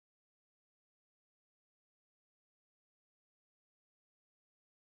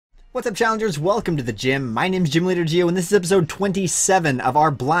What's up, challengers? Welcome to the gym. My name's Gym Leader Geo, and this is episode 27 of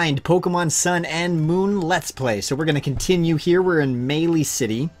our blind Pokemon Sun and Moon Let's Play. So we're going to continue here. We're in Melee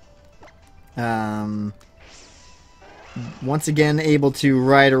City. Once again, able to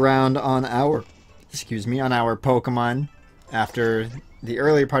ride around on our, on our Pokemon after the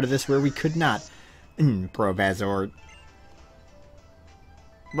earlier part of this where we could not. Provazor.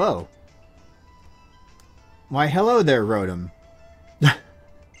 Whoa. Why, hello there, Rotom.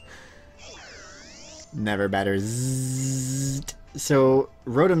 Never better. Zzzt. So,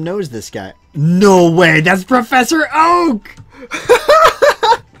 Rotom knows this guy. No way! That's Professor Oak!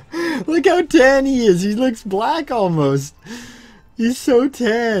 Look how tan he is. He looks black almost. He's so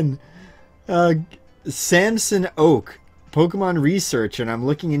tan. Samson Oak, Pokemon researcher, and I'm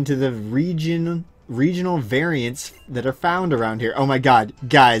looking into the regional variants that are found around here. Oh my god,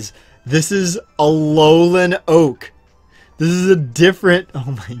 guys, this is a lowland oak. This is a different,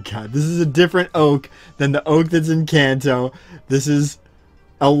 oh my god, this is a different oak than the oak that's in Kanto. This is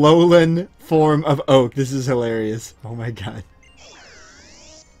a lowland form of oak. This is hilarious. Oh my god.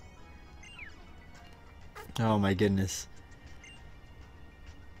 Oh my goodness.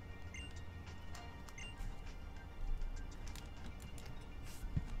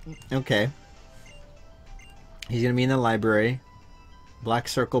 Okay. He's gonna be in the library. Black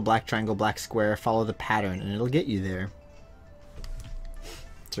circle, black triangle, black square. Follow the pattern and it'll get you there.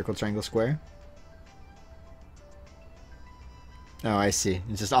 Circle, triangle, square. Oh, I see.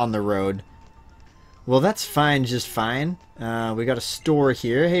 It's just on the road. Well, that's fine, just fine. We got a store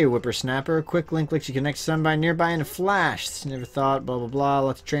here. Hey, whippersnapper. Quick link lets you connect somebody nearby in a flash. Never thought, blah, blah, blah.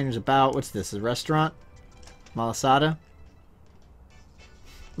 Lots of trainers about. What's this, a restaurant? Malasada?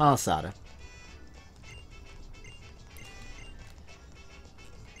 Malasada.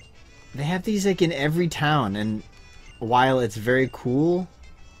 They have these like in every town, and while it's very cool,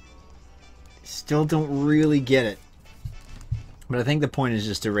 still don't really get it. But I think the point is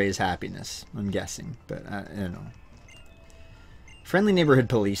just to raise happiness, I'm guessing. But I don't know. Friendly neighborhood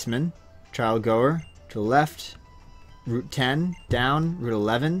policeman. Trial goer. To the left. Route 10. Down. Route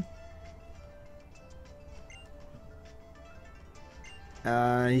 11.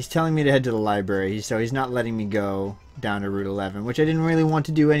 He's telling me to head to the library, so he's not letting me go down to Route 11, which I didn't really want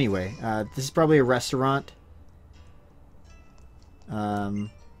to do anyway. This is probably a restaurant.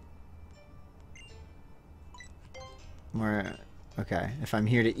 Where, okay, if I'm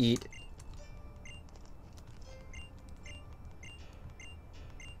here to eat.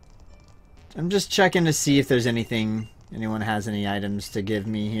 I'm just checking to see if there's anything, anyone has any items to give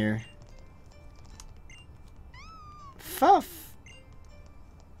me here. Fuff.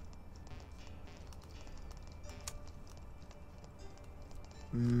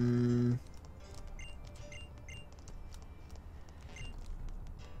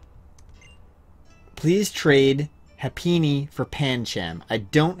 Please trade Happiny for Pancham. I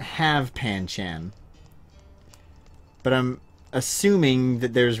don't have Pancham, but I'm assuming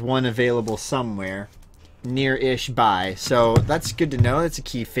that there's one available somewhere near-ish by. So that's good to know. That's a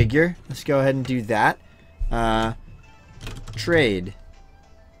key figure. Let's go ahead and do that. Trade.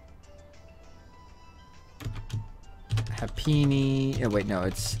 Happiny. Oh wait, no,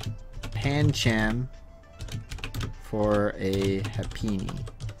 it's Pancham for a Happiny.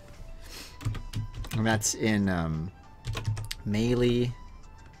 And that's in Melee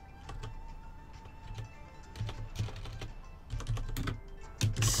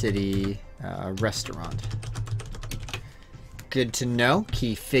City restaurant. Good to know.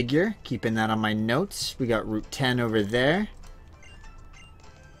 Key figure. Keeping that on my notes. We got Route 10 over there.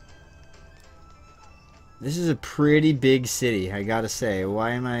 This is a pretty big city, I gotta say.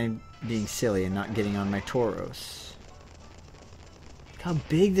 Why am I being silly and not getting on my Tauros? Look how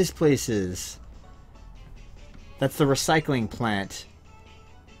big this place is. That's the recycling plant.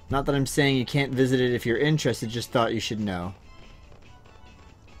 Not that I'm saying you can't visit it if you're interested, just thought you should know.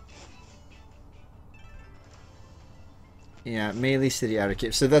 Yeah, Melee City Outer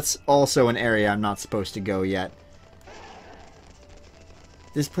Cave. So that's also an area I'm not supposed to go yet.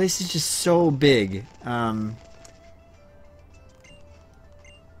 This place is just so big. Can't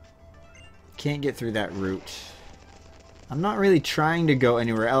get through that route. I'm not really trying to go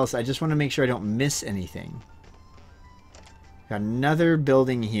anywhere else. I just want to make sure I don't miss anything. Got another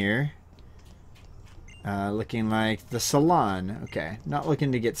building here. Looking like the salon. Okay, not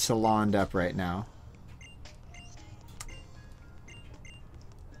looking to get saloned up right now.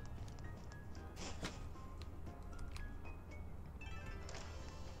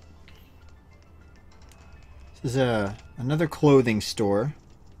 This is another clothing store.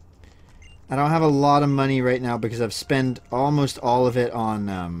 I don't have a lot of money right now because I've spent almost all of it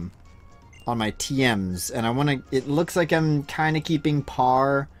on on my TMs, and I want to. It looks like I'm kind of keeping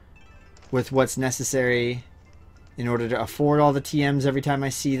par with what's necessary in order to afford all the TMs every time I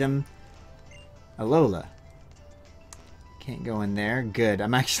see them. Alola. Can't go in there. Good.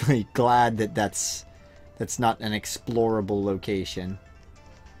 I'm actually glad that that's not an explorable location.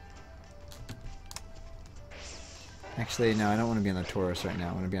 Actually, no, I don't want to be on the Taurus right now.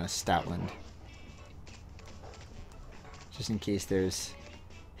 I want to be on a Stoutland. Just in case there's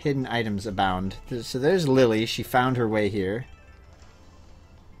hidden items abound. So there's Lily. She found her way here.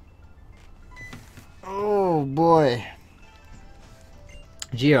 Oh, boy.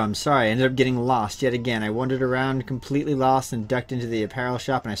 Geo, I'm sorry. I ended up getting lost yet again. I wandered around completely lost and ducked into the apparel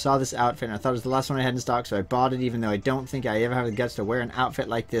shop, and I saw this outfit, and I thought it was the last one I had in stock, so I bought it, even though I don't think I ever have the guts to wear an outfit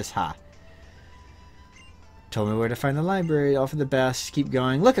like this. Ha. Told me where to find the library. All for the best. Keep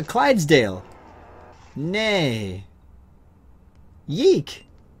going. Look, a Clydesdale! Nay. Yeek!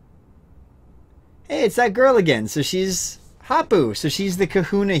 Hey, it's that girl again. So she's Hapu. So she's the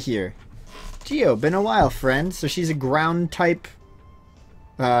kahuna here. Geo, been a while, friend. So she's a ground type.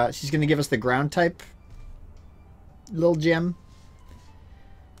 She's going to give us the ground type little gem.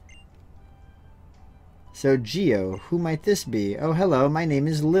 So, Geo, who might this be? Oh, hello, my name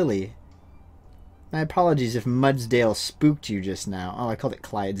is Lily. My apologies if Mudsdale spooked you just now. Oh, I called it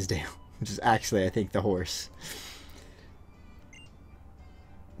Clydesdale, which is actually, I think, the horse.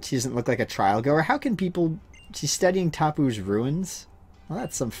 She doesn't look like a trial goer. How can people... She's studying Tapu's ruins? Well,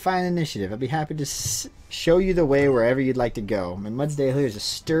 that's some fine initiative. I'd be happy to show you the way wherever you'd like to go. My Mudsdale here is as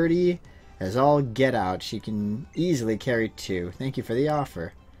sturdy as all get out. She can easily carry 2. Thank you for the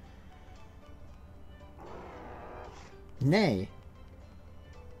offer. Nay.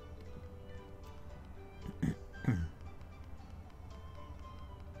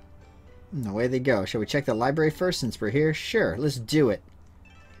 And away they go. Shall we check the library first since we're here? Sure, let's do it.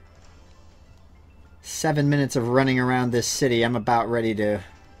 7 minutes of running around this city. I'm about ready to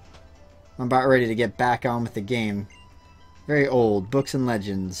get back on with the game. Very old. Books and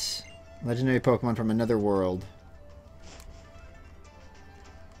legends. Legendary Pokemon from another world.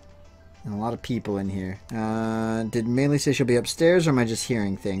 And a lot of people in here. Did Melee say she'll be upstairs, or am I just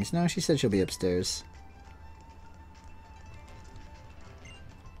hearing things? No, she said she'll be upstairs.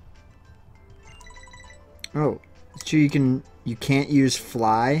 Oh, it's true you can't use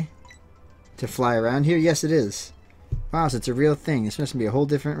fly to fly around here? Yes, it is. Wow, so it's a real thing. This must be a whole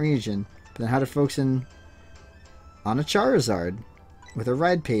different region. But then how do folks on a Charizard with a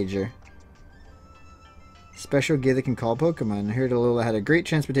ride pager? Special gear that can call Pokemon. I heard Alola had a great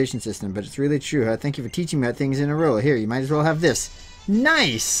transportation system, but it's really true. Thank you for teaching me about things in a row. Here, you might as well have this.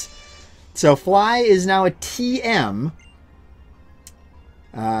 Nice! So Fly is now a TM.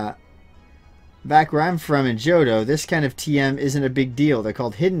 Back where I'm from in Johto, this kind of TM isn't a big deal. They're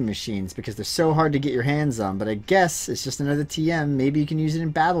called hidden machines because they're so hard to get your hands on. But I guess it's just another TM. Maybe you can use it in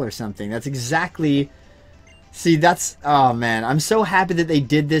battle or something. That's exactly... See, that's... Oh, man. I'm so happy that they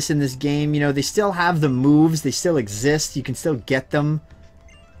did this in this game. You know, they still have the moves. They still exist. You can still get them.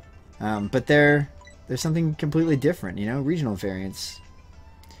 But there's something completely different, you know? Regional variants.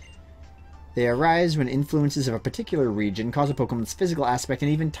 They arise when influences of a particular region cause a Pokemon's physical aspect and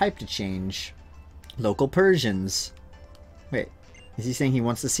even type to change. Local Persians. Wait, is he saying he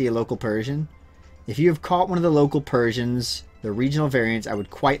wants to see a local Persian? If you have caught one of the local Persians, the regional variants, I would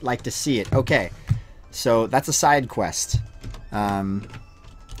quite like to see it. Okay, so that's a side quest.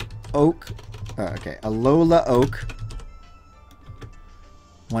 Oak. Okay, Alola Oak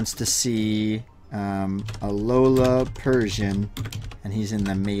wants to see Alola Persian, and he's in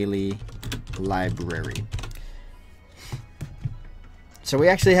the Melee library. So we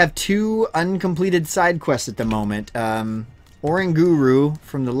actually have 2 uncompleted side quests at the moment. Oranguru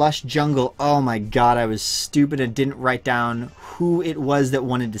from the Lush Jungle. Oh my god, I was stupid and didn't write down who it was that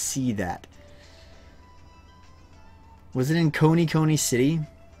wanted to see that. Was it in Coney City?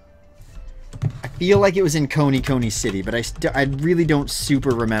 I feel like it was in Coney City, but I really don't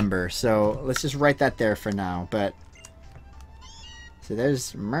super remember. So let's just write that there for now. But so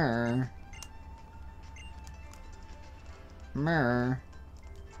there's Myrrh.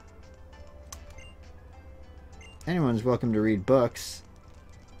 Anyone's welcome to read books.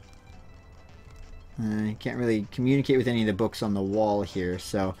 You can't really communicate with any of the books on the wall here,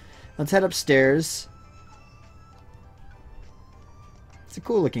 so let's head upstairs. It's a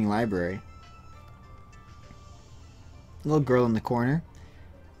cool looking library. Little girl in the corner.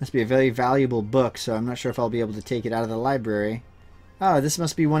 Must be a very valuable book, so I'm not sure if I'll be able to take it out of the library. Oh, this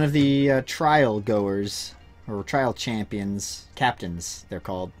must be one of the trial goers. Or trial champions. Captains, they're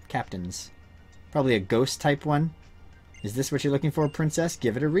called. Captains. Probably a ghost type one. Is this what you're looking for, princess?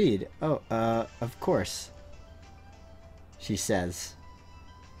 Give it a read. Oh, of course. She says,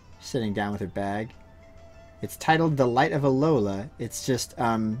 sitting down with her bag. It's titled The Light of Alola. It's just,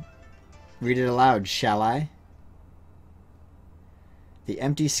 read it aloud, shall I? The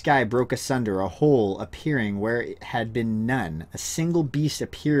empty sky broke asunder, a hole appearing where it had been none. A single beast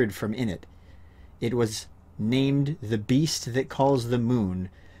appeared from in it. It was named the beast that calls the moon.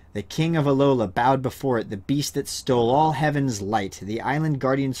 The king of Alola bowed before it, the beast that stole all heaven's light. The island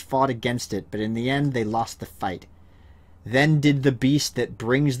guardians fought against it, but in the end they lost the fight. Then did the beast that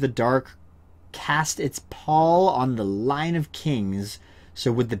brings the dark cast its pall on the line of kings.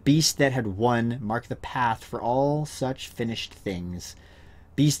 So would the beast that had won mark the path for all such finished things.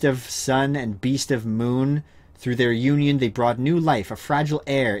 Beast of sun and beast of moon, through their union they brought new life, a fragile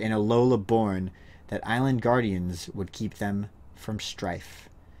air in Alola born, that island guardians would keep them from strife.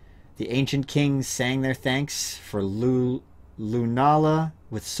 The ancient kings sang their thanks for Lunala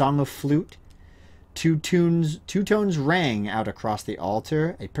with song of flute. Two tones rang out across the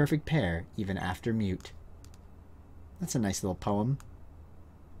altar, a perfect pair, even after mute. That's a nice little poem.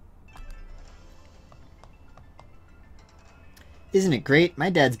 Isn't it great? My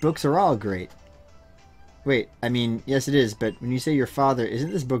dad's books are all great. Wait, I mean, yes it is, but when you say your father,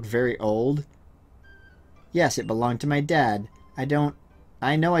 isn't this book very old? Yes, it belonged to my dad. I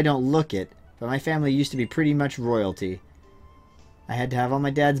know I don't look it, but my family used to be pretty much royalty. I had to have all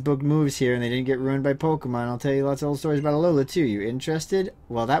my dad's book moves here, and they didn't get ruined by Pokemon. I'll tell you lots of old stories about Alola, too. You interested?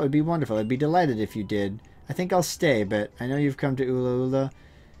 Well, that would be wonderful. I'd be delighted if you did. I think I'll stay, but I know you've come to Ula.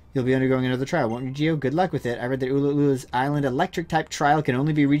 You'll be undergoing another trial, won't you, Geo? Good luck with it. I read that Ula's Island electric-type trial can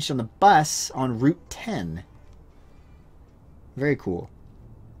only be reached on the bus on Route 10. Very cool.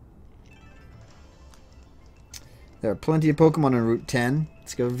 There are plenty of Pokemon on Route 10.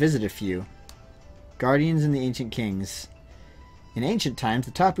 Let's go visit a few. Guardians and the Ancient Kings. In ancient times,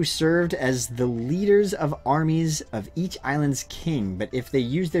 the Tapu served as the leaders of armies of each island's king, but if they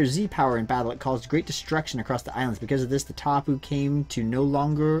used their Z-power in battle, it caused great destruction across the islands. Because of this, the Tapu came to no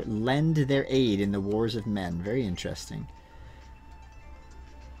longer lend their aid in the wars of men. Very interesting.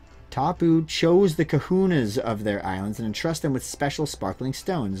 Tapu chose the kahunas of their islands and entrust them with special sparkling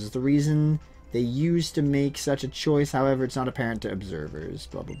stones. This is the reason they used to make such a choice. However, it's not apparent to observers.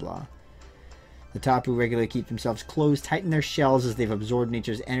 Blah, blah, blah. The Tapu regularly keep themselves closed tight in their shells as they've absorbed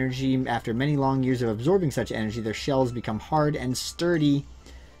nature's energy. After many long years of absorbing such energy, their shells become hard and sturdy.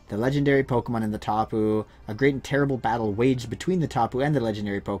 The legendary Pokemon and the Tapu. A great and terrible battle waged between the Tapu and the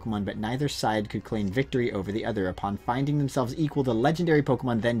legendary Pokemon, but neither side could claim victory over the other. Upon finding themselves equal, the legendary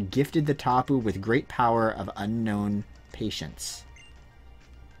Pokemon then gifted the Tapu with great power of unknown patience.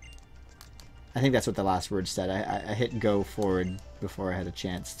 I think that's what the last word said. I hit go forward before I had a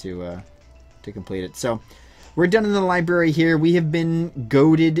chance to complete it. So we're done in the library here. We have been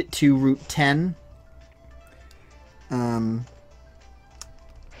goaded to Route 10.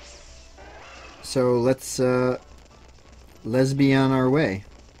 So let's be on our way.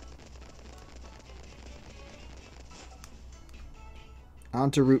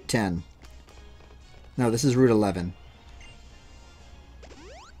 On to Route 10. No, this is Route 11.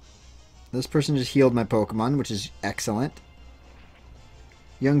 This person just healed my Pokemon, which is excellent.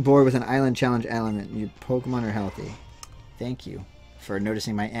 Young boy with an island challenge element. Your Pokemon are healthy. Thank you for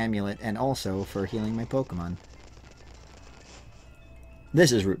noticing my amulet and also for healing my Pokemon.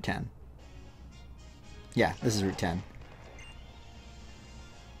 This is Route 10. Yeah, this is Route 10.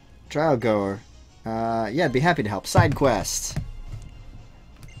 Trial goer. Yeah, I'd be happy to help. Side quest.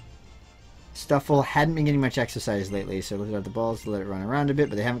 Stuffle hadn't been getting much exercise lately, so look at the balls to let it run around a bit,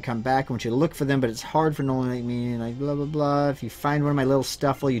 but they haven't come back. I want you to look for them, but it's hard for no one like me, like blah blah blah. If you find one of my little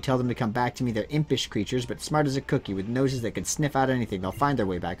Stuffle, you tell them to come back to me. They're impish creatures, but smart as a cookie, with noses that can sniff out anything. They'll find their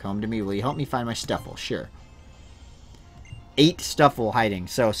way back home to me. Will you help me find my Stuffle? Sure. 8 Stuffle hiding.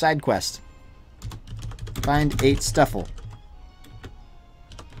 So, side quest. Find 8 Stuffle.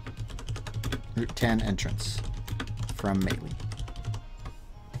 Route 10 entrance. From Maylee.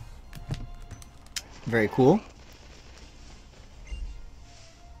 Very cool.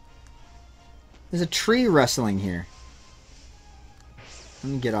 There's a tree rustling here.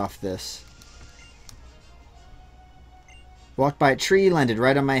 Let me get off this. Walked by a tree, landed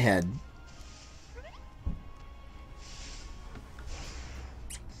right on my head.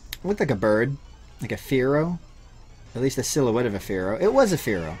 Looked like a bird. Like a Fearow. At least a silhouette of a Fearow. It was a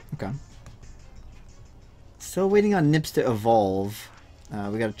Fearow. Okay. Still waiting on Nips to evolve.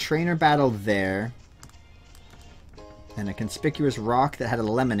 We got a trainer battle there. And a conspicuous rock that had a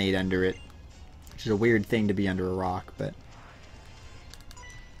lemonade under it. Which is a weird thing to be under a rock, but...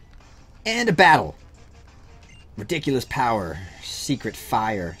 And a battle! Ridiculous power. Secret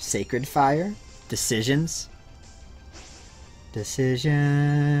fire. Sacred fire? Decisions?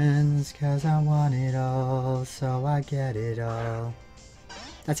 Decisions, 'cause I want it all, so I get it all.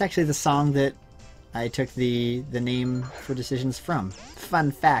 That's actually the song that I took the name for Decisions from.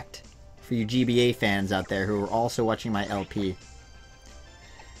 Fun fact for you GBA fans out there who are also watching my LP.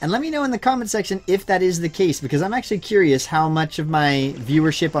 And let me know in the comment section if that is the case, because I'm actually curious how much of my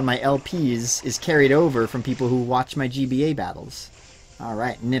viewership on my LPs is carried over from people who watch my GBA battles.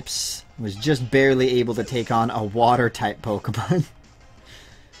 Alright, Nips was just barely able to take on a water-type Pokemon.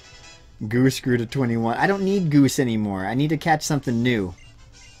 Goose grew to 21. I don't need Goose anymore. I need to catch something new.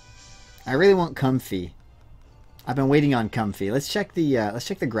 I really want Comfy. I've been waiting on Comfy. Let's check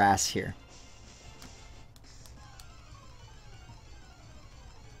the grass here.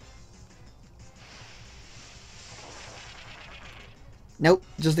 Nope,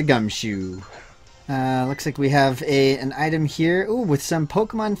 just a Gumshoe. Looks like we have an item here. Ooh, with some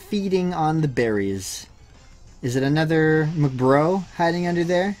Pokemon feeding on the berries. Is it another McBro hiding under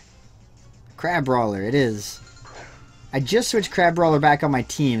there? Crabrawler, it is. I just switched Crabrawler back on my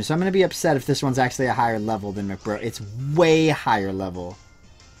team, so I'm going to be upset if this one's actually a higher level than McBro. It's way higher level.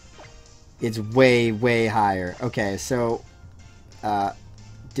 It's way, way higher. Okay, so...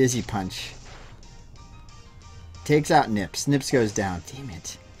 Dizzy Punch. Takes out Nips. Nips goes down. Damn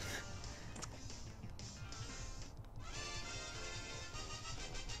it.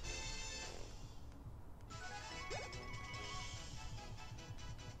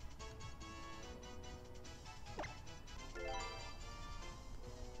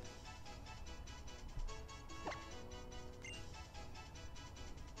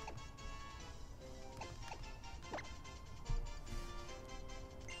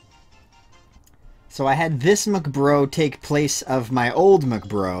 So I had this McBro take place of my old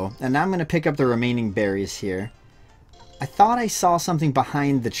McBro, and now I'm going to pick up the remaining berries here. I thought I saw something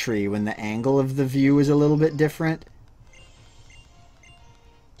behind the tree when the angle of the view was a little bit different.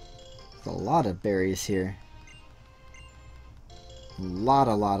 There's a lot of berries here. A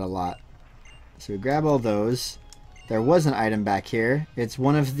lot. So we grab all those. There was an item back here. It's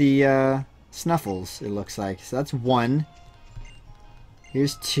one of the Snuffles, it looks like. So that's one.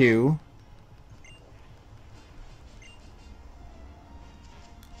 Here's two.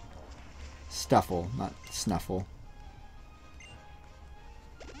 Stuffle, not Snuffle.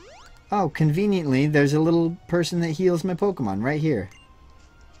 Oh, conveniently, there's a little person that heals my Pokemon right here.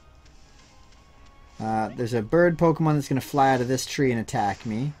 There's a bird Pokemon that's going to fly out of this tree and attack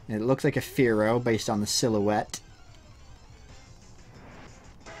me. It looks like a Fearow based on the silhouette.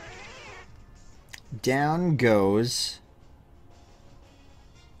 Down goes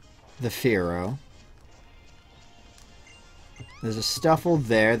the Fearow. There's a Stuffle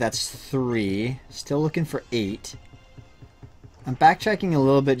there. That's 3. Still looking for 8. I'm backtracking a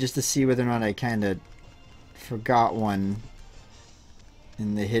little bit just to see whether or not I kind of forgot one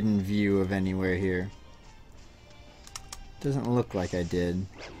in the hidden view of anywhere here. Doesn't look like I did.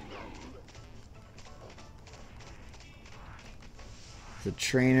 There's a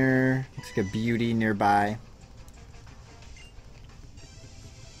trainer. Looks like a beauty nearby.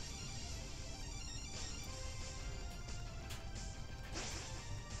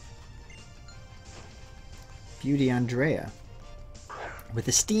 Beauty Andrea. With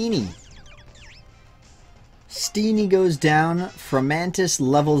a Steenie. Steenie goes down, Fromantis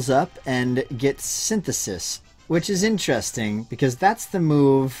levels up, and gets Synthesis. Which is interesting, because that's the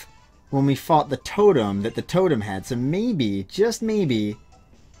move when we fought the Totem that the Totem had. So maybe, just maybe...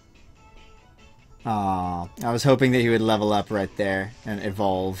 Aw, I was hoping that he would level up right there and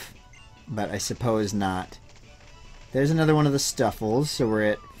evolve. But I suppose not. There's another one of the Stuffles, so we're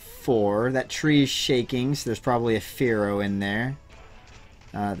at 4. That tree is shaking, so there's probably a Fearow in there.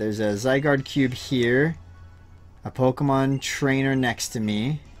 There's a Zygarde Cube here. A Pokemon trainer next to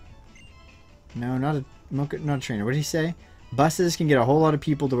me. No, not a trainer. What did he say? Buses can get a whole lot of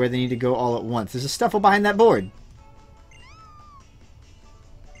people to where they need to go all at once. There's a Stuffle behind that board.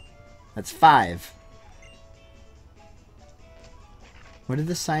 That's 5. What did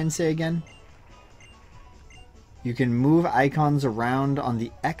the sign say again? You can move icons around on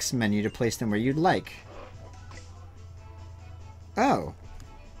the X menu to place them where you'd like. Oh.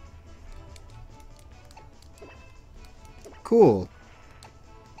 Cool.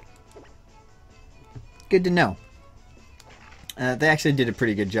 Good to know. They actually did a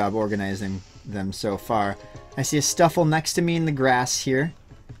pretty good job organizing them so far. I see a Stuffle next to me in the grass here.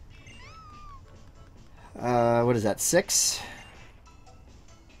 What is that, 6?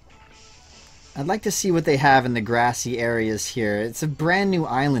 I'd like to see what they have in the grassy areas here. It's a brand new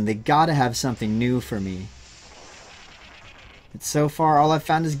island. They gotta have something new for me. But so far, all I've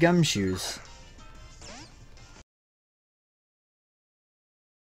found is gumshoes.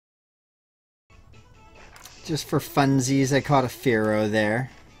 Just for funsies, I caught a Pharaoh there.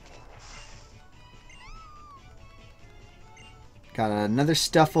 Got another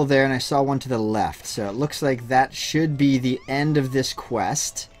Stuffle there, and I saw one to the left. So it looks like that should be the end of this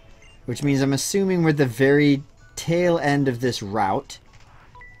quest. Which means I'm assuming we're at the very tail end of this route.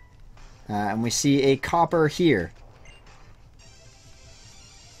 And we see a copper here.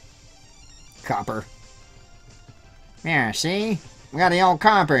 Copper. Yeah, see? We got the old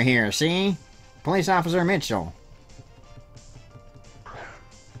copper here, see? Police Officer Mitchell.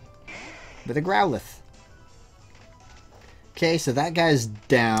 With a Growlithe. Okay, so that guy's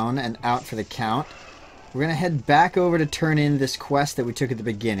down and out for the count. We're going to head back over to turn in this quest that we took at the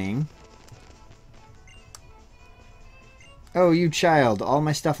beginning. Oh, you child. All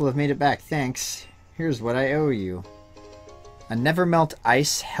my stuff will have made it back. Thanks. Here's what I owe you. A Never Melt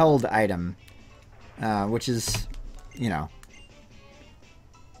Ice held item. Which is, you know,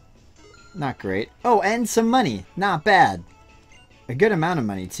 not great. Oh, and some money. Not bad. A good amount of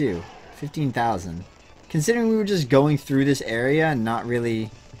money, too. 15,000. Considering we were just going through this area and not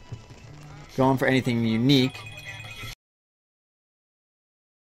really going for anything unique.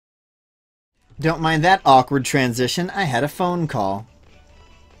 Don't mind that awkward transition. I had a phone call.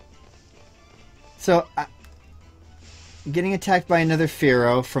 So, getting attacked by another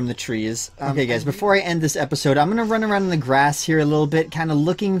Pharaoh from the trees. Okay guys, before I end this episode, I'm going to run around in the grass here a little bit, kind of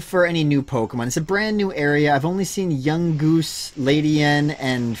looking for any new Pokemon. It's a brand new area. I've only seen Young Goose, Lady N,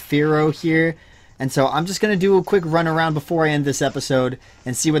 and Pharaoh here. And so I'm just going to do a quick run around before I end this episode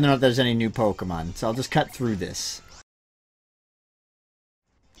and see whether or not there's any new Pokemon. So I'll just cut through this.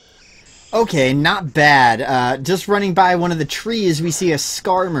 Okay, not bad. Just running by one of the trees, we see a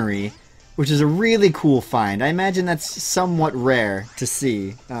Skarmory, which is a really cool find. I imagine that's somewhat rare to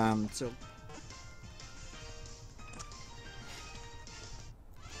see.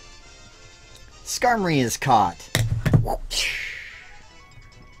 Skarmory is caught.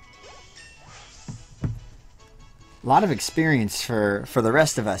 A lot of experience for the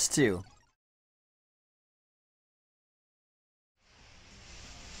rest of us, too.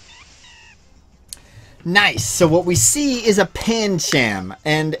 Nice! So what we see is a Pancham,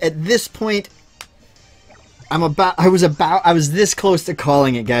 and at this point, I was this close to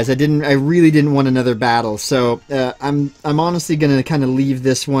calling it, guys. I really didn't want another battle, so I'm honestly gonna kind of leave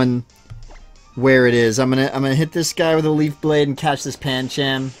this one where it is. I'm gonna hit this guy with a Leaf Blade and catch this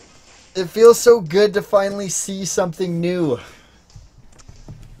Pancham. It feels so good to finally see something new.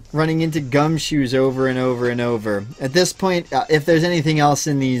 Running into gumshoes over and over and over. At this point, if there's anything else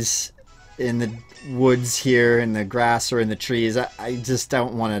in the woods here, in the grass or in the trees, I just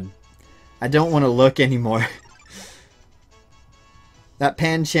don't want to. I don't want to look anymore. That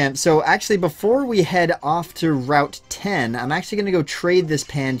Pancham. So actually, before we head off to Route 10, I'm actually going to go trade this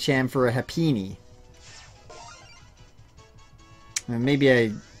Pancham for a Happiny. Maybe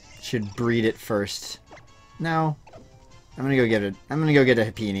I should breed it first. No. I'm gonna go get it. I'm gonna go get a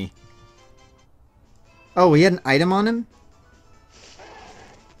Happiny. Oh, he had an item on him?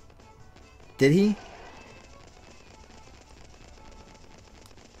 Did he?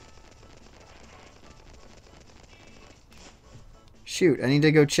 Shoot, I need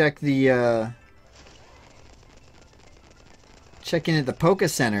to go check the check in at the Poké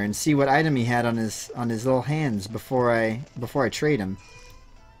Center and see what item he had on his little hands before I trade him.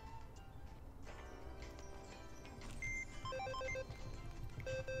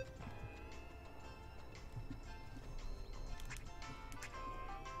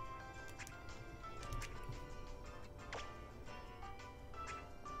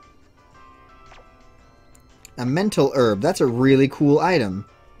 A mental herb. That's a really cool item.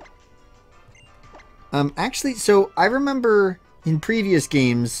 Actually, so I remember in previous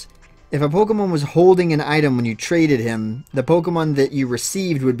games, if a Pokemon was holding an item when you traded him, the Pokemon that you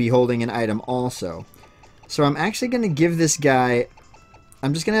received would be holding an item also. So I'm actually going to give this guy...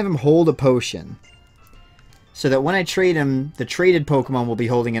 I'm just going to have him hold a potion. So that when I trade him, the traded Pokemon will be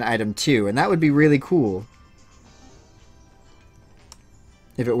holding an item too. And that would be really cool.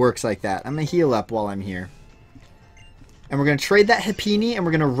 If it works like that. I'm going to heal up while I'm here. And we're going to trade that Happiny, and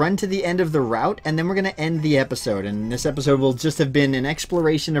we're going to run to the end of the route, and then we're going to end the episode. And this episode will just have been an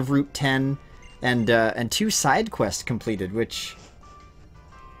exploration of Route 10 and 2 side quests completed, which...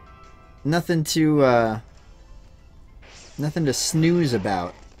 Nothing to snooze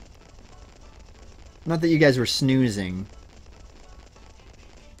about. Not that you guys were snoozing.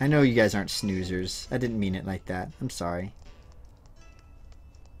 I know you guys aren't snoozers. I didn't mean it like that. I'm sorry.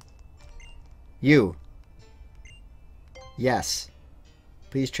 You. Yes.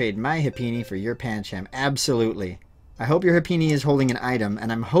 Please trade my Happiny for your Pancham. Absolutely. I hope your Happiny is holding an item,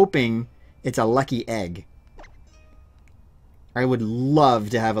 and I'm hoping it's a lucky egg. I would love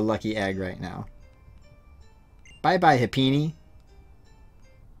to have a lucky egg right now. Bye-bye, Happiny.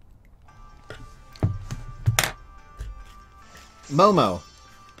 Momo.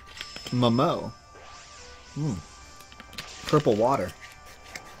 Momo. Purple water.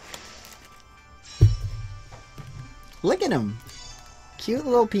 Look at him. Cute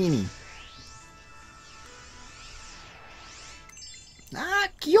little peenie. Ah,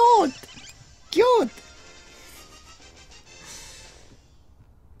 cute. Cute.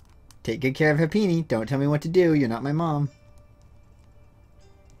 Take good care of Happiny. Don't tell me what to do. You're not my mom.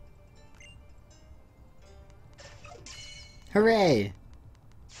 Hooray.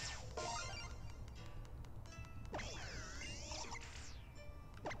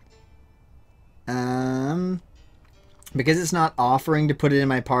 Because it's not offering to put it in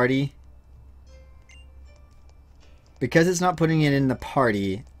my party. Because it's not putting it in the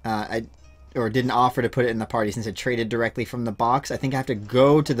party, or didn't offer to put it in the party since it traded directly from the box, I think I have to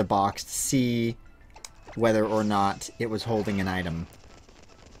go to the box to see whether or not it was holding an item.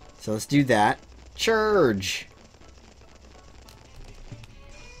 So let's do that. Charge!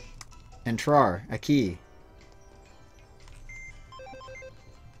 Entrar, a key.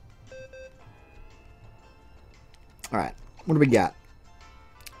 Alright, what do we got?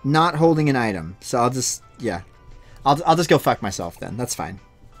 Not holding an item. So I'll just, yeah. I'll just go fuck myself then. That's fine.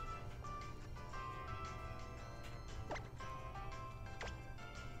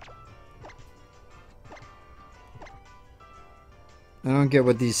 I don't get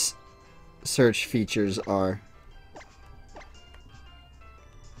what these search features are.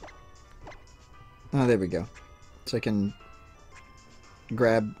 Oh, there we go. So I can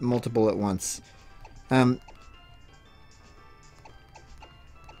grab multiple at once.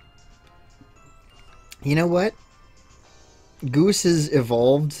 You know what? Goose has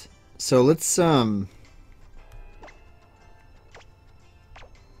evolved, so let's yeah,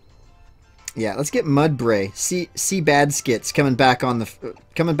 let's get Mudbray. See Bad Skits coming back on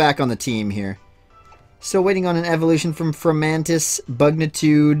the team here. Still waiting on an evolution from Fromantis,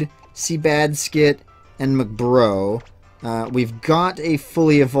 Bugnitude, See Bad Skit, and McBro. We've got a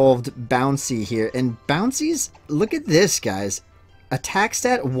fully evolved Bouncy here, and Bouncy's, look at this, guys. Attack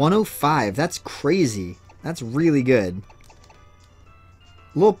stat 105. That's crazy. That's really good.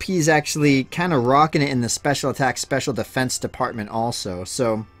 Lil P's actually kind of rocking it in the special attack, special defense department also.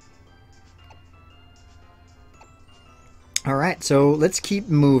 So, all right. So let's keep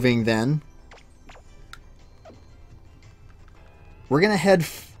moving then. We're gonna head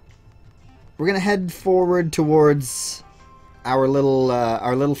forward towards our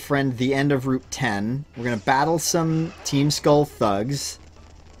little friend, the end of Route 10. We're gonna battle some Team Skull thugs,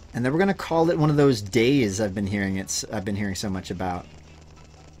 and then we're gonna call it one of those days I've been hearing so much about.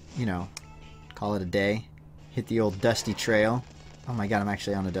 You know, call it a day. Hit the old dusty trail. Oh my god, I'm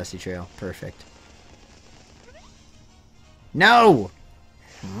actually on a dusty trail. Perfect. No!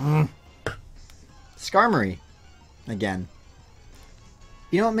 Skarmory. Again.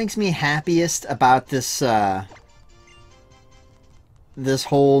 You know what makes me happiest about this, this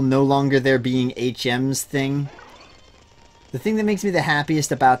whole no longer there being HMs thing? The thing that makes me the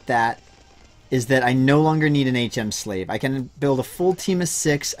happiest about that is that I no longer need an HM slave. I can build a full team of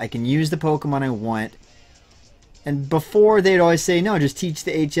 6. I can use the Pokemon I want. And before, they'd always say, no, just teach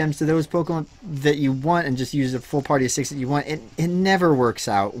the HMs to those Pokemon that you want and just use a full party of 6 that you want. It never works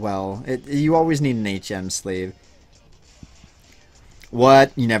out well. You always need an HM slave.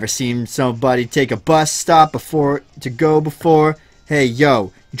 What? You never seen somebody take a bus stop before? Hey,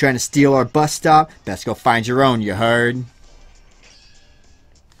 yo, you trying to steal our bus stop? Best go find your own, you heard?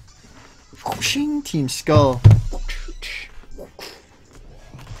 Whooshing, Team Skull.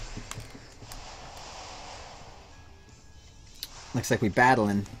 Looks like we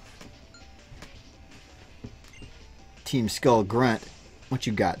battling. Team Skull Grunt. What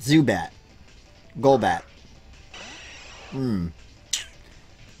you got? Zubat. Golbat.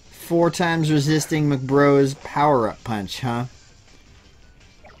 4 times resisting McBro's power-up punch, huh?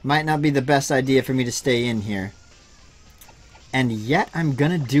 Might not be the best idea for me to stay in here. And yet, I'm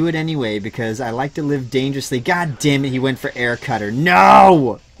gonna do it anyway, because I like to live dangerously. God damn it, he went for Air Cutter.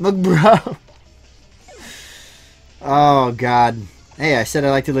 No! McBro! Oh, God. Hey, I said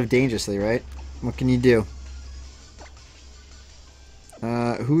I like to live dangerously, right? What can you do?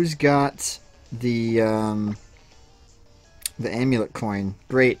 Who's got the amulet coin?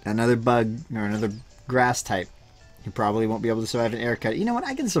 Great, another bug, or another grass type. You probably won't be able to survive an Air Cut. You know what?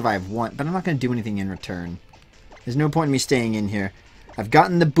 I can survive one, but I'm not going to do anything in return. There's no point in me staying in here. I've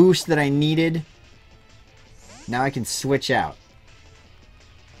gotten the boost that I needed. Now I can switch out.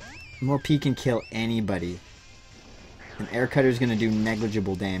 More P can kill anybody. An air cutter is going to do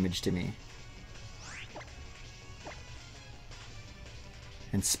negligible damage to me.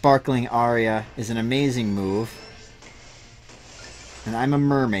 And Sparkling Aria is an amazing move. And I'm a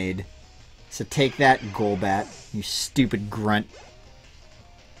mermaid. So take that, Golbat, you stupid grunt.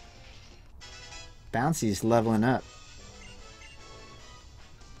 Bouncy's leveling up.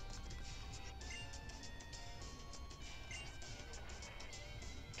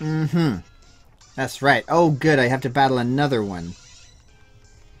 Mm-hmm. That's right. Oh, good. I have to battle another one.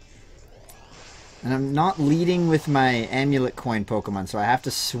 And I'm not leading with my Amulet Coin Pokemon, so I have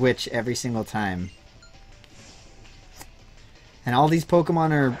to switch every single time. And all these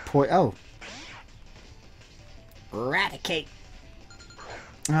Pokemon are oh. Eradicate.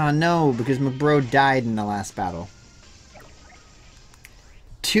 Oh, no, because McBro died in the last battle.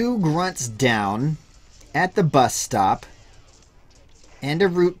 2 grunts down at the bus stop. And a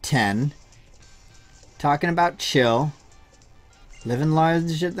Route 10. Talking about chill. Living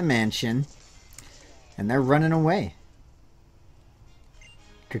large at the mansion. And they're running away.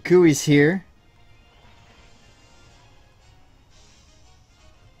 Kukui's here.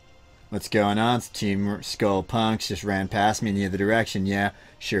 What's going on? It's Team Skull Punks just ran past me in the other direction. Yeah,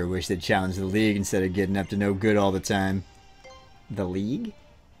 sure wish they'd challenge the league instead of getting up to no good all the time. The league?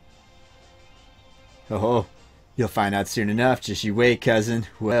 Oh, you'll find out soon enough. Just you wait, cousin.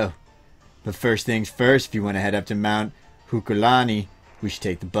 Well, but first things first, if you want to head up to Mount Hukulani, we should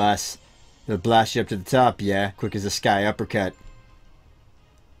take the bus. It'll blast you up to the top, yeah? Quick as a sky uppercut.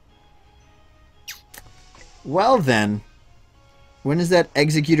 Well then, when is that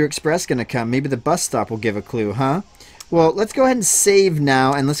Executor Express going to come? Maybe the bus stop will give a clue, huh? Well, let's go ahead and save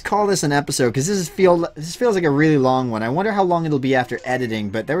now, and let's call this an episode, because this feels like a really long one. I wonder how long it'll be after editing,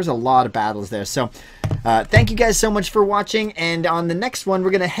 but there was a lot of battles there. So, thank you guys so much for watching, and on the next one, we're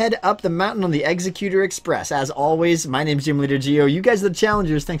going to head up the mountain on the Executor Express. As always, my name's Gym Leader Geo. You guys are the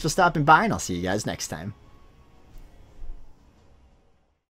challengers. Thanks for stopping by, and I'll see you guys next time.